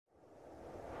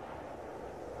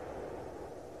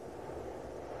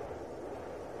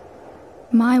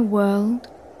My world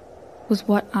was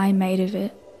what I made of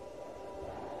it.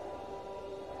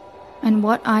 And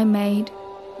what I made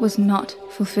was not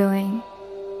fulfilling.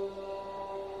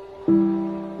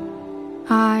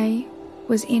 I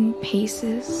was in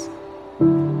pieces,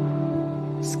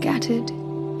 scattered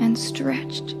and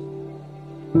stretched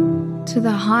to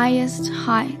the highest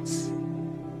heights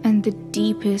and the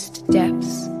deepest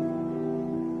depths.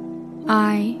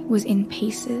 I was in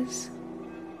pieces.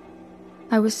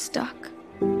 I was stuck,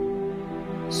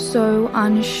 so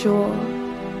unsure,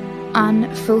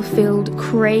 unfulfilled,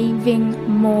 craving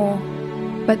more,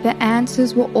 but the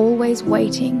answers were always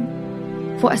waiting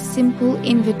for a simple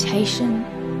invitation,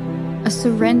 a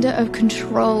surrender of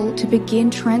control to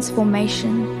begin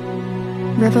transformation.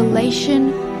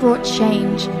 Revelation brought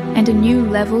change and a new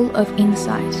level of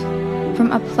insight.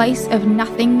 From a place of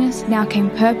nothingness now came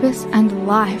purpose and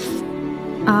life.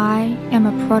 I am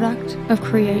a product of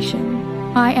creation.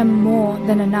 I am more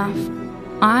than enough.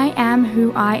 I am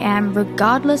who I am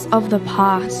regardless of the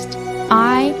past.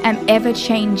 I am ever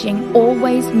changing,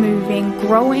 always moving,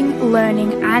 growing,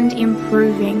 learning, and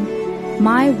improving.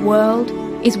 My world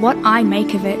is what I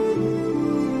make of it.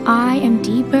 I am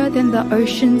deeper than the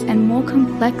oceans and more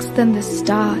complex than the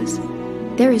stars.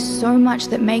 There is so much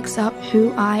that makes up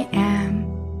who I am.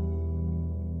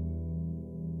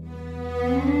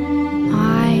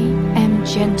 I am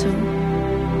gentle.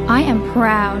 I am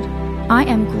proud. I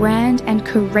am grand and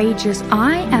courageous.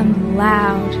 I am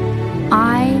loud.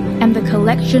 I am the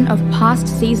collection of past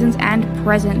seasons and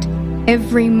present.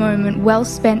 Every moment well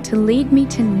spent to lead me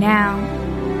to now.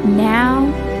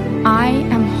 Now I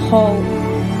am whole.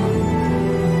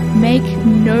 Make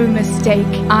no mistake,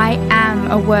 I am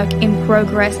a work in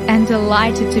progress and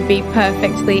delighted to be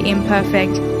perfectly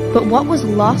imperfect. But what was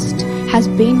lost has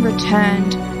been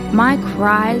returned. My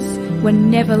cries were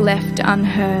never left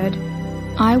unheard.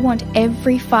 I want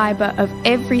every fiber of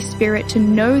every spirit to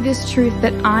know this truth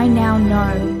that I now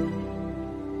know.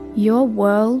 Your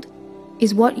world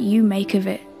is what you make of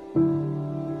it.